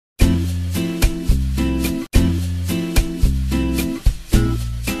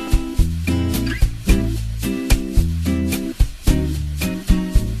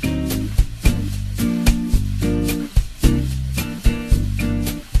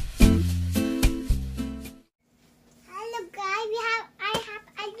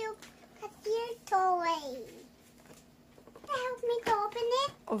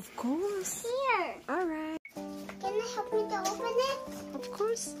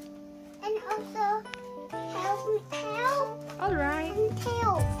Also, help. All right.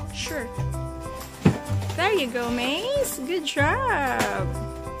 Help. Sure. There you go, Maze. Good job.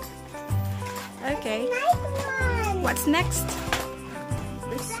 Okay. Nice one. What's next?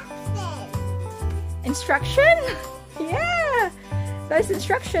 Instructions. Instruction? Yeah. There's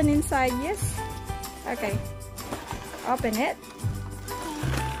instruction inside, yes. Okay. Open it.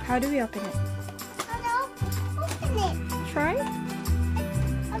 How do we open it? Open it. Try.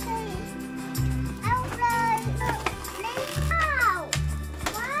 Okay. Outside. Wow.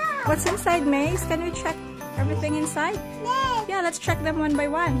 Wow. What's inside, Maze? Can we check everything inside? Yes. Yeah, let's check them one by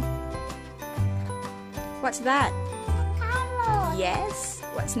one. What's that? Carrot. Yes.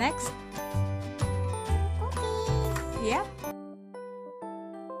 What's next? Cookies. Yeah.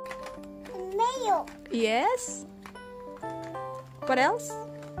 Mayo. Yes. What else?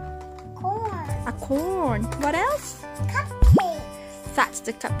 Corn. A corn. What else? Cupcake. That's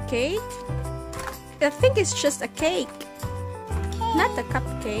the cupcake. I think it's just a cake, not a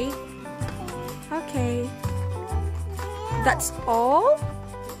cupcake. Okay. That's all?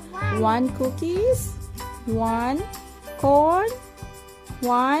 One cookies, one corn,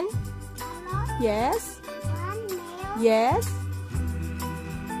 one, yes, One mayo. yes,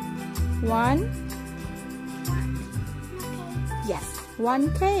 one, yes,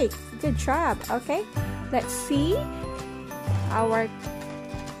 one cake. Good job. Okay, let's see our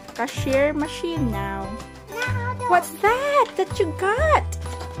cashier machine now. What's that you got?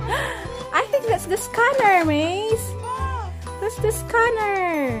 I think that's the scanner, Maze. That's the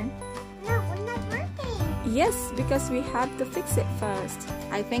scanner. No, we're not working. Yes, because we have to fix it first.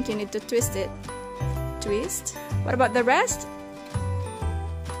 I think you need to twist it. Twist. What about the rest?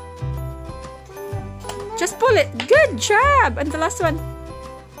 Just pull it. Good job. And the last one.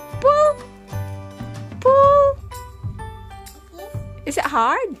 Pull. Pull. Is it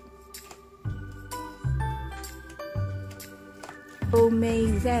hard?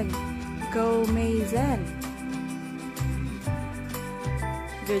 A-maezen. Go A-maezen.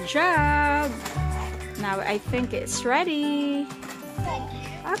 Good job. Now I think it's ready.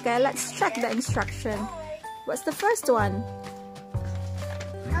 Okay, let's check the instruction. What's the first one?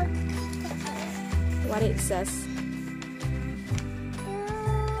 What it says?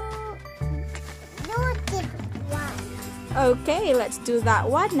 Do this one. Okay, let's do that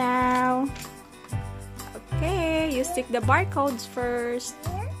one now. Okay, you stick the barcodes first.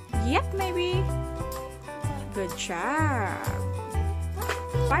 Yep, maybe. Good job.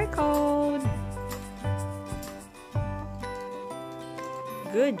 Barcode.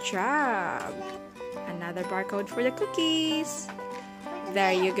 Good job. Another barcode for the cookies.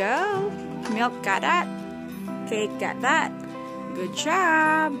 There you go. Milk got that. Cake got that. Good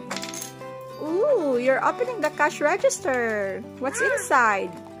job. Ooh, you're opening the cash register. What's inside?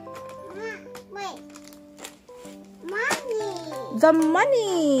 Wait. Money. The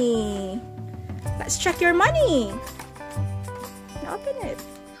money. Let's check your money. Open it.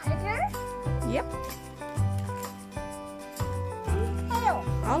 Harder? Yep. Help.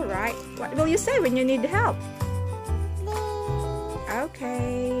 All right. What will you say when you need help? Please.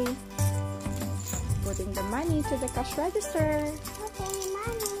 Okay. Putting the money to the cash register. Okay,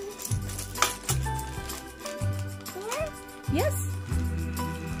 money. Here? Yes.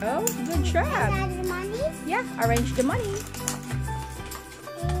 Oh, good job. Add the money. Yeah, arrange the money.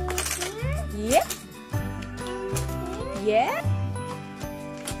 And here. Yep. And here. Yep.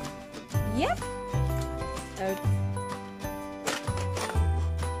 Yep. Oh,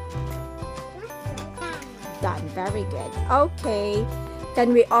 done. Very good. Okay.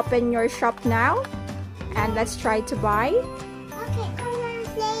 Can we open your shop now? And let's try to buy. Okay, color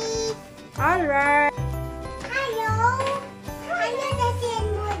please. All right. Hello. Hello, Daddy and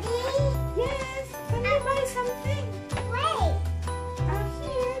Moody. Yes. Can we buy something? Wait.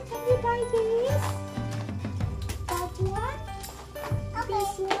 Here. Can we buy this? That one. This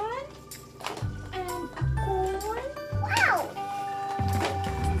Okay. one. And a corn. Wow.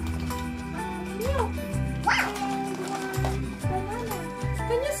 Milk. Wow. And one banana.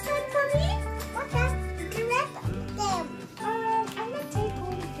 Can you scan for me? Okay. The rest of them. I'm not take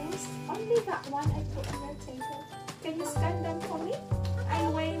all this. Only that one I put on the table. Can you scan them for me?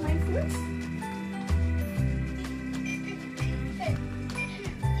 And weigh my fruits? Okay.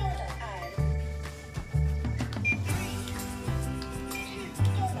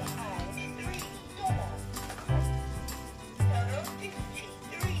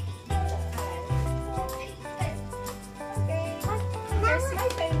 Here's my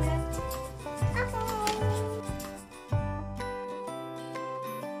payment. Okay.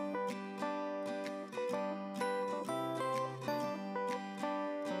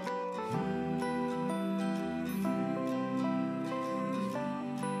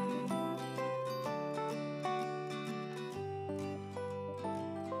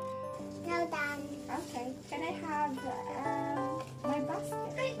 Can I have my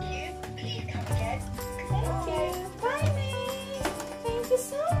basket? Thank you. Please come again. Thank you. Bye, Miss. Thank you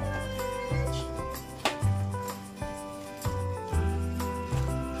so much.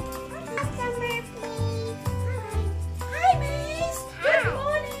 Customer, please. Hi, Miss. Good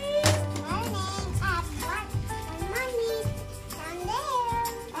morning. Morning. One money. Down there.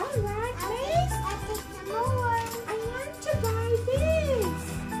 All right, Miss. I'll take some more. I want to buy this.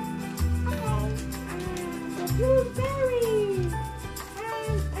 The blueberry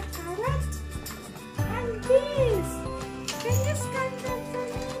and a carrot and this. Can you scan that for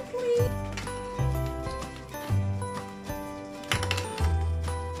me, please?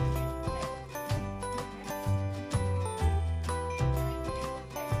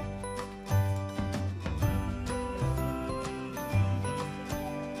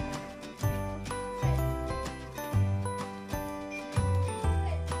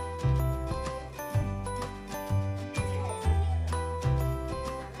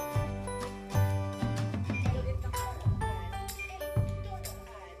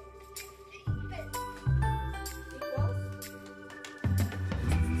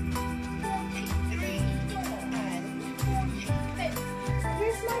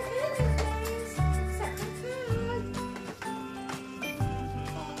 Here's my payment, please. Set the card.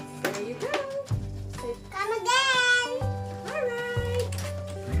 There you go. Come again. All right.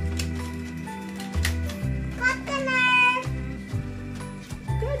 Customer.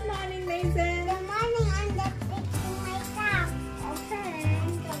 Good morning, Mason. Good morning. I'm just fixing my cup. Okay.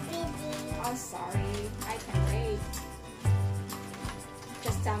 I'm so busy. Oh, sorry. I can wait.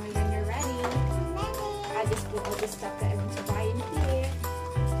 Just tell me when you're ready. I'm ready. I just put all the stuff that I want to buy in here.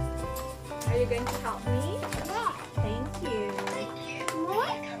 Are you going to help me? Yeah. Thank you. Thank you. More?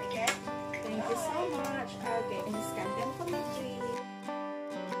 Please come again. Thank you so much. Okay, and scan them for me, please.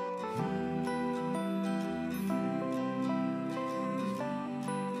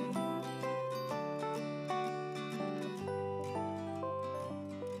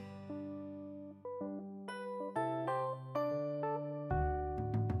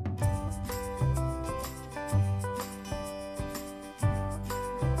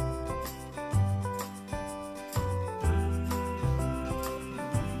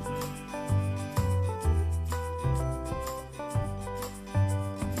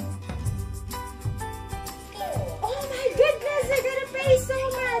 Oh my goodness, they're gonna pay so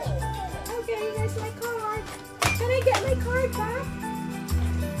much. Okay, here's my card. Can I get my card back?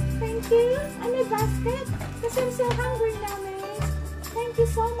 Thank you. And my basket. Because I'm so hungry now, Miss. Thank you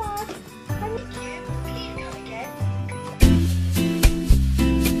so much. Thank you.